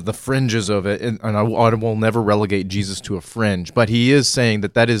the fringes of it, and I will never relegate Jesus to a fringe, but he is saying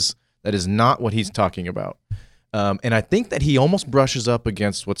that is not what he's talking about. And I think that he almost brushes up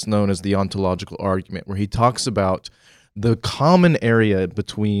against what's known as the ontological argument, where he talks about the common area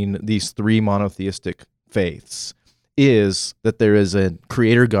between these three monotheistic faiths is that there is a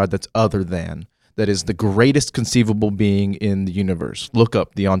creator God that's other than, that is the greatest conceivable being in the universe. Look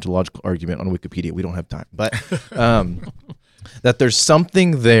up the ontological argument on Wikipedia. We don't have time. But that there's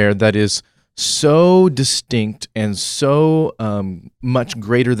something there that is so distinct and so much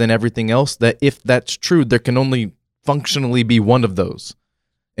greater than everything else that if that's true, there can only functionally be one of those.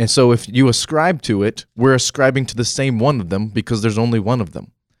 And so if you ascribe to it, we're ascribing to the same one of them because there's only one of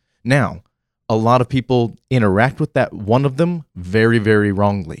them. Now, a lot of people interact with that one of them very, very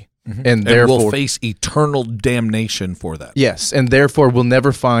wrongly. And therefore will face eternal damnation for that. Yes, and therefore will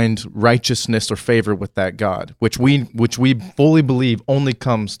never find righteousness or favor with that God, which we fully believe only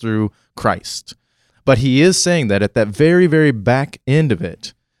comes through Christ. But he is saying that at that very, very back end of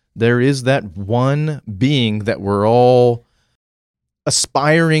it, there is that one being that we're all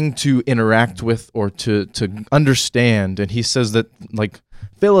aspiring to interact with or to understand. And he says that, like,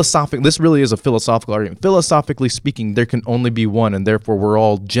 this really is a philosophical argument. Philosophically speaking, there can only be one, and therefore we're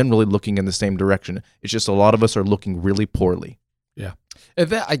all generally looking in the same direction. It's just a lot of us are looking really poorly. Yeah.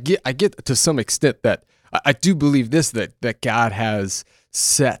 And that I get to some extent that I do believe this, that God has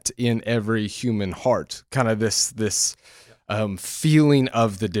set in every human heart kind of this feeling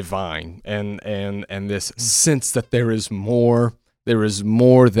of the divine and this sense that there is more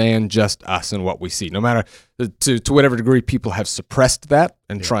than just us and what we see. No matter to whatever degree people have suppressed that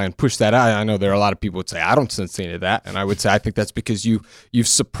and try and push that out. I know there are a lot of people who would say, I don't sense any of that. And I would say, I think that's because you've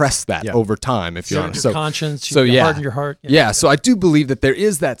suppressed that over time, if you're honest. Your conscience, you harden your heart. Yeah. So I do believe that there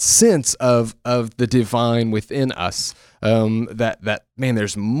is that sense of the divine within us, that man,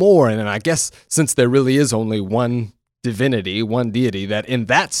 there's more. And I guess since there really is only one divinity, one deity, that in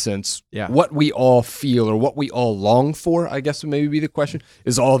that sense, Yeah. what we all feel or what we all long for, I guess would maybe be the question,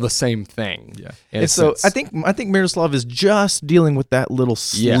 is all the same thing. Yeah. in a And so sense. I think Miroslav is just dealing with that little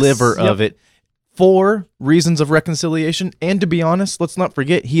sliver Yes. of it for reasons of reconciliation. And to be honest, let's not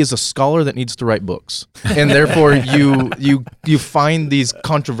forget he is a scholar that needs to write books, and therefore you find these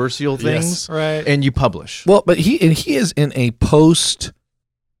controversial things, Right. and you publish. Well, but he is in a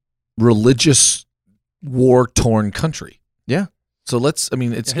post-religious, war-torn country. Yeah. So it's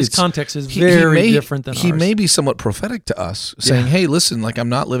His context is he very may- different than he ours. may be somewhat prophetic to us, saying, "Hey, listen, like I'm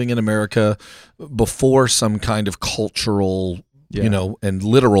not living in America before some kind of cultural, Yeah. and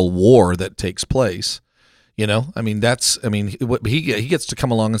literal war that takes place." He gets to come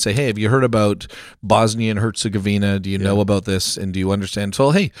along and say, "Hey, have you heard about Bosnia and Herzegovina? Do you know about this? And do you understand?"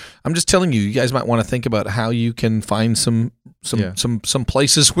 So, hey, I'm just telling you, you guys might want to think about how you can find some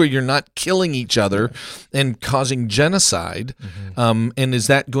places where you're not killing each other and causing genocide. And is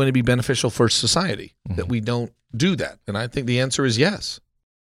that going to be beneficial for society that we don't do that? And I think the answer is yes.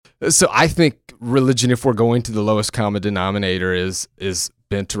 So I think religion, if we're going to the lowest common denominator, is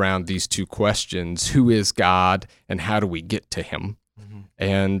bent around these two questions: who is God, and how do we get to Him?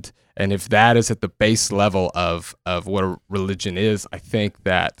 And if that is at the base level of what a religion is, I think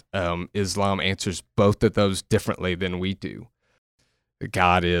that Islam answers both of those differently than we do.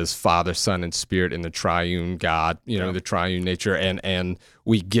 God is Father, Son, and Spirit in the triune God, the triune nature, and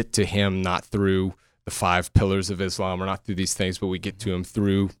we get to Him not through the 5 pillars of Islam or not through these things, but we get to Him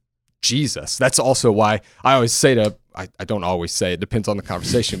through Jesus. That's also why I always say I don't always say, it depends on the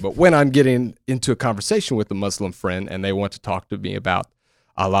conversation, but when I'm getting into a conversation with a Muslim friend and they want to talk to me about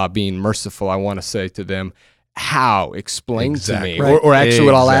Allah being merciful, I want to say to them, how? Explain to me. Right. Or actually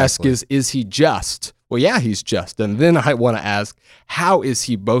what I'll ask Exactly. is he just? Well, yeah, he's just. And then I want to ask, how is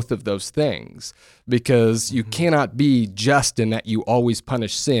he both of those things? Because you cannot be just in that you always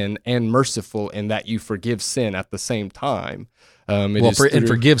punish sin and merciful in that you forgive sin at the same time.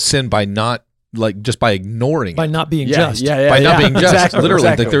 Forgive sin by not, just by ignoring by it. not being Yeah, just. yeah, By not being just. Exactly, Literally,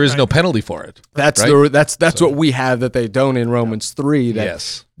 exactly. like there is no penalty for it. That's right? that's what we have that they don't in Romans 3, that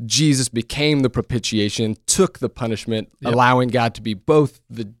Yes. Jesus became the propitiation, took the punishment, allowing God to be both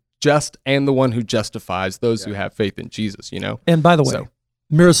the just and the one who justifies those who have faith in Jesus, And by the way, So-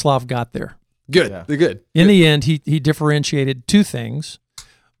 Miroslav got there. Good. Yeah. They're good. In the end, he differentiated 2 things.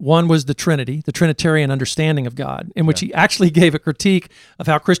 One was the Trinity, the Trinitarian understanding of God, in which he actually gave a critique of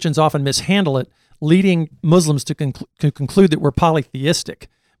how Christians often mishandle it, leading Muslims to conclude that we're polytheistic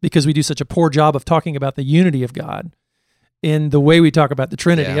because we do such a poor job of talking about the unity of God in the way we talk about the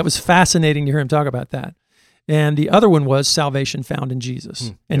Trinity. Yeah. It was fascinating to hear him talk about that. And the other one was salvation found in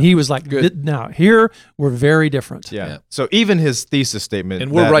Jesus. And he was like, now here we're very different. Yeah. Yeah. So even his thesis statement,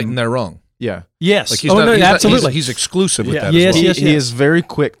 And we're that- right and they're wrong. Yeah. Yes. Like he's absolutely. he's exclusive with Yeah. that Yes, as well. yes. He is very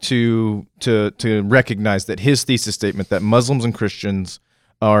quick to recognize that his thesis statement that Muslims and Christians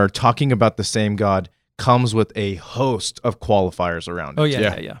are talking about the same God comes with a host of qualifiers around it. Oh, yeah,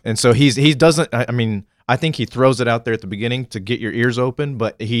 Yeah. yeah, yeah. And so he doesn't. I mean, I think he throws it out there at the beginning to get your ears open,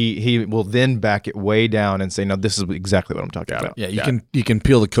 but he will then back it way down and say, "No, this is exactly what I'm talking about." Yeah, you can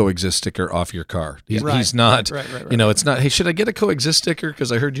peel the coexist sticker off your car. He's Right, not, right. it's not, hey, should I get a coexist sticker?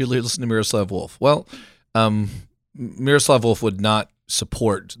 Because I heard you listen to Miroslav Volf. Well, Miroslav Volf would not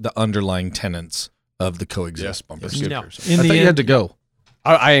support the underlying tenets of the coexist bumper No. stickers. In I the thought you end- had to go.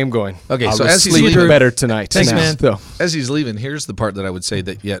 I am going. Okay, I'll so just as he's sleep leaving- better tonight. Thanks, man. So, As he's leaving, here's the part that I would say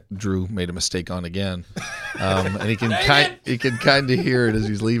that yet Drew made a mistake on again, and he can kind of hear it as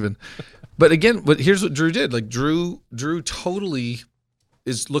he's leaving. But here's what Drew did. Like Drew totally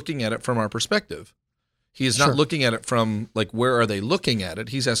is looking at it from our perspective. He is not looking at it from like where are they looking at it.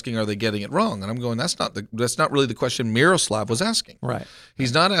 He's asking, are they getting it wrong? And I'm going, that's not really the question Miroslav was asking. Right.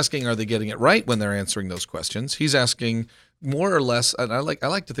 He's not asking, are they getting it right when they're answering those questions? He's asking more or less, and I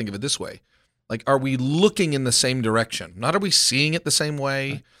like to think of it this way. Like, are we looking in the same direction? Not are we seeing it the same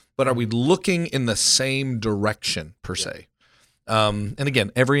way, but are we looking in the same direction per se? And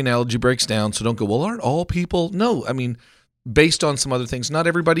again, every analogy breaks down, so don't go, well, aren't all people? No, I mean, based on some other things, not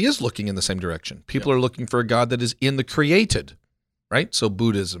everybody is looking in the same direction. People are looking for a God that is in the created, right? So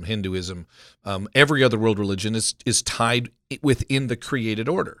Buddhism, Hinduism, every other world religion is tied within the created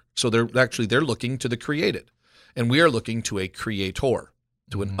order. So they're looking to the created. And we are looking to a creator,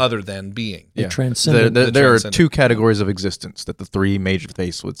 to an other than being. The transcendent. There are transcendent. 2 categories of existence that the 3 major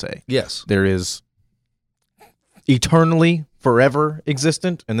faiths would say. Yes. There is eternally, forever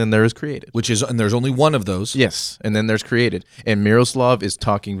existent, and then there is created. And there's only one of those. Yes, and then there's created. And Miroslav is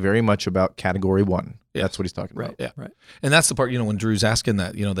talking very much about category 1. Yes. That's what he's talking about. Right. Yeah. And that's the part, when Drew's asking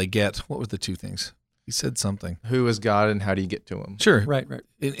that, they get, what were the 2 things? He said something. Who is God and how do you get to him? Sure. Right.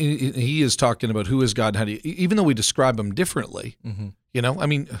 He is talking about who is God and how do you, even though we describe him differently, you know, I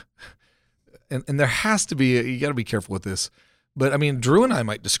mean, and there has to be, you got to be careful with this, but I mean, Drew and I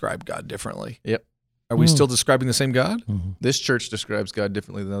might describe God differently. Yep. Are we still describing the same God? This church describes God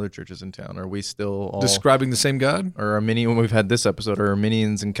differently than other churches in town. Are we still all Describing the same God? Or when we've had this episode, are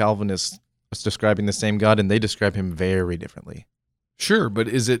Arminians and Calvinists describing the same God, and they describe him very differently? Sure, but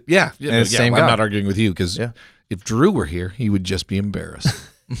is it? Yeah, same I'm God. not arguing with you because if Drew were here, he would just be embarrassed.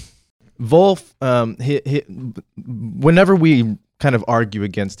 Volf, whenever we kind of argue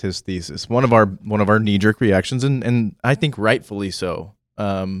against his thesis, one of our knee-jerk reactions, and I think rightfully so,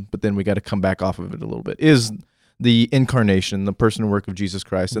 but then we got to come back off of it a little bit, is the incarnation, the person and work of Jesus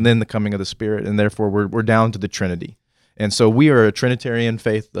Christ, and then the coming of the Spirit, and therefore we're down to the Trinity. And so we are a Trinitarian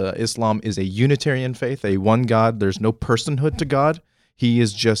faith. Islam is a Unitarian faith, a one God. There's no personhood to God. He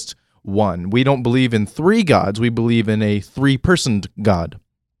is just one. We don't believe in three gods. We believe in a three-personed God.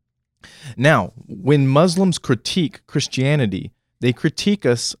 Now, when Muslims critique Christianity, they critique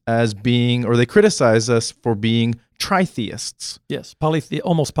us as being, or they criticize us for being tritheists. Yes,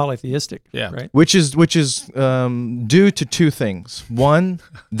 almost polytheistic. Yeah. Right. Which is due to two things. One,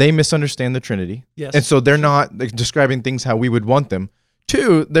 they misunderstand the Trinity. Yes. And so they're not describing things how we would want them.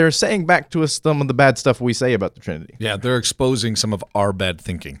 Two, they're saying back to us some of the bad stuff we say about the Trinity. Yeah, they're exposing some of our bad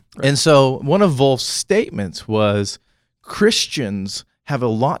thinking. Right. And so one of Volf's statements was Christians have a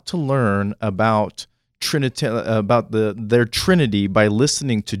lot to learn about their Trinity by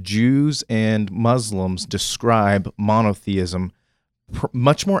listening to Jews and Muslims describe monotheism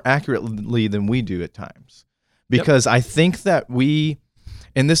much more accurately than we do at times. Because I think that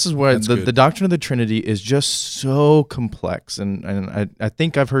and this is where the doctrine of the Trinity is just so complex. And I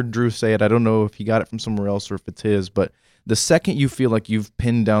think I've heard Drew say it. I don't know if he got it from somewhere else or if it's his, but the second you feel like you've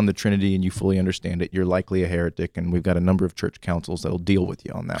pinned down the Trinity and you fully understand it, you're likely a heretic. And we've got a number of church councils that will deal with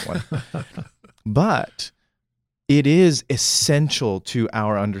you on that one. But it is essential to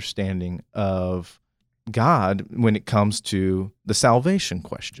our understanding of God when it comes to the salvation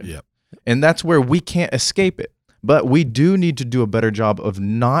question. Yep. And that's where we can't escape it. But we do need to do a better job of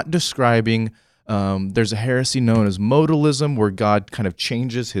not describing, there's a heresy known as modalism, where God kind of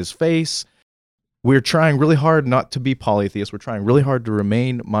changes his face. We're trying really hard not to be polytheists. We're trying really hard to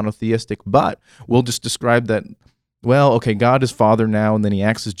remain monotheistic, but we'll just describe that, well, okay, God is Father now, and then he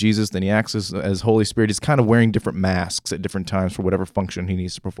acts as Jesus, then he acts as Holy Spirit. He's kind of wearing different masks at different times for whatever function he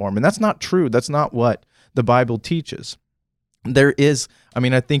needs to perform. And that's not true. That's not what the Bible teaches. I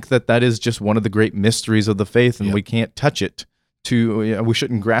think that is just one of the great mysteries of the faith, and we can't touch it. We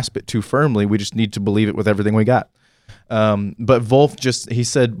shouldn't grasp it too firmly. We just need to believe it with everything we got. But Volf he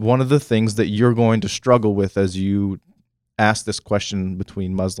said one of the things that you're going to struggle with as you ask this question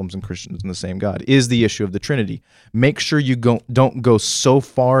between Muslims and Christians and the same God is the issue of the Trinity. Make sure you don't go so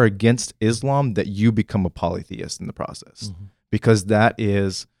far against Islam that you become a polytheist in the process, because that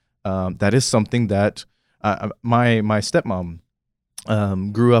is something that my stepmom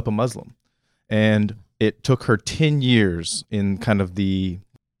grew up a Muslim, and it took her 10 years in kind of the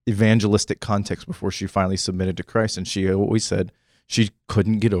evangelistic context before she finally submitted to Christ. And she always said she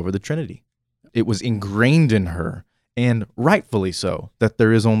couldn't get over the Trinity. It was ingrained in her, and rightfully so, that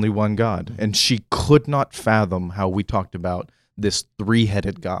there is only one God. And she could not fathom how we talked about this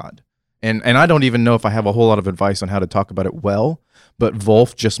three-headed God. And I don't even know if I have a whole lot of advice on how to talk about it well, but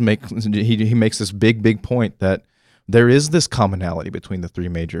Volf just makes this big point that there is this commonality between the three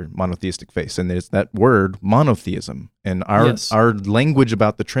major monotheistic faiths, and it's that word monotheism. And our language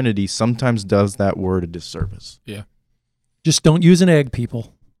about the Trinity sometimes does that word a disservice. Yeah. Just don't use an egg,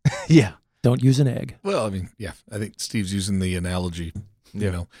 people. Yeah. Don't use an egg. Well, I mean, yeah, I think Steve's using the analogy,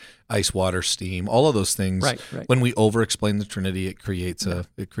 ice, water, steam, all of those things. Right. When we over-explain the Trinity, it creates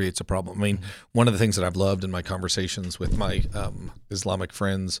a problem. I mean, one of the things that I've loved in my conversations with my Islamic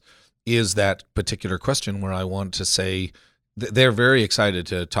friends is that particular question where I want to say they're very excited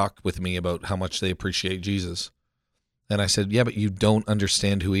to talk with me about how much they appreciate Jesus. And I said, yeah, but you don't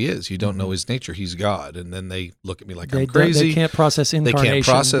understand who he is. You don't know his nature. He's God. And then they look at me like I'm crazy. They can't process incarnation. They can't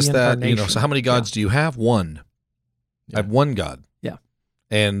process that. So how many gods do you have? One. Yeah. I have one God. Yeah.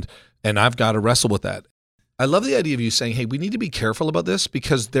 And I've got to wrestle with that. I love the idea of you saying, hey, we need to be careful about this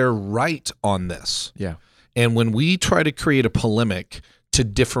because they're right on this. Yeah. And when we try to create a polemic to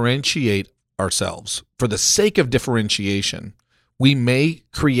differentiate ourselves for the sake of differentiation, we may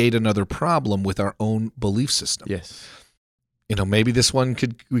create another problem with our own belief system. Yes. Maybe this one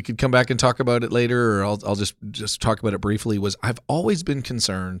we could come back and talk about it later, or I'll just talk about it briefly. I've always been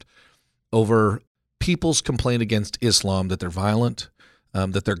concerned over people's complaint against Islam that they're violent,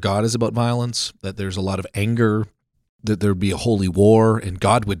 that their God is about violence, that there's a lot of anger, that there'd be a holy war, and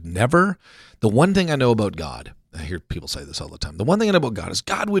God would never. The one thing I know about God, I hear people say this all the time, the one thing I know about God is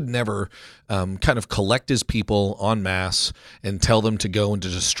God would never kind of collect his people en masse and tell them to go and to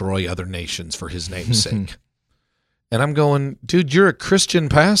destroy other nations for his name's sake. And I'm going, dude, you're a Christian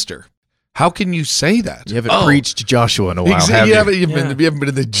pastor. How can you say that? You haven't preached Joshua in a while, have you you? haven't been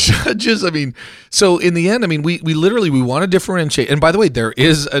in the Judges. I mean, so in the end, I mean, we literally want to differentiate. And by the way, there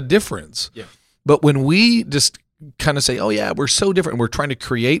is a difference. Yeah. But when we just kind of say, oh yeah, we're so different, we're trying to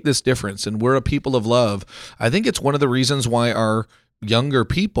create this difference, and we're a people of love, I think it's one of the reasons why our younger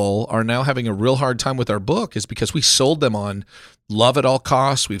people are now having a real hard time with our book, is because we sold them on love at all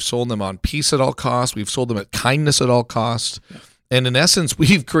costs. We've sold them on peace at all costs. We've sold them at kindness at all costs. Yeah. And in essence,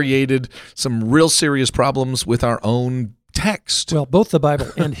 we've created some real serious problems with our own text. Well, both the Bible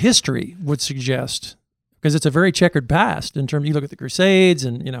and history would suggest, because it's a very checkered past in terms, you look at the Crusades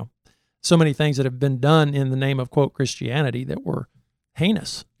and, so many things that have been done in the name of, quote, Christianity that were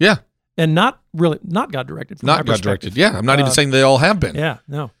heinous. Yeah. And not God-directed. Not God-directed, yeah. I'm not even saying they all have been. Yeah,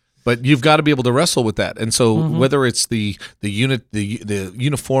 no. But you've got to be able to wrestle with that. And so whether it's the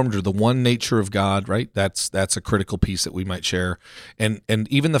uniformed or the one nature of God, right? That's a critical piece that we might share. And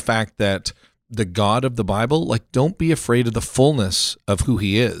even the fact that the God of the Bible, like, don't be afraid of the fullness of who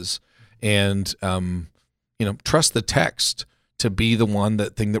he is. And trust the text to be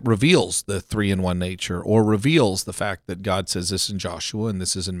the thing that reveals the 3-in-1 nature, or reveals the fact that God says this in Joshua and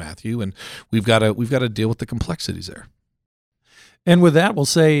this is in Matthew, and we've got to deal with the complexities there. And with that, we'll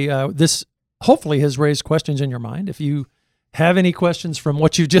say this hopefully has raised questions in your mind. If you have any questions from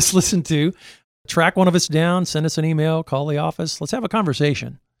what you've just listened to, track one of us down, send us an email, call the office. Let's have a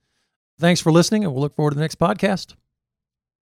conversation. Thanks for listening, and we'll look forward to the next podcast.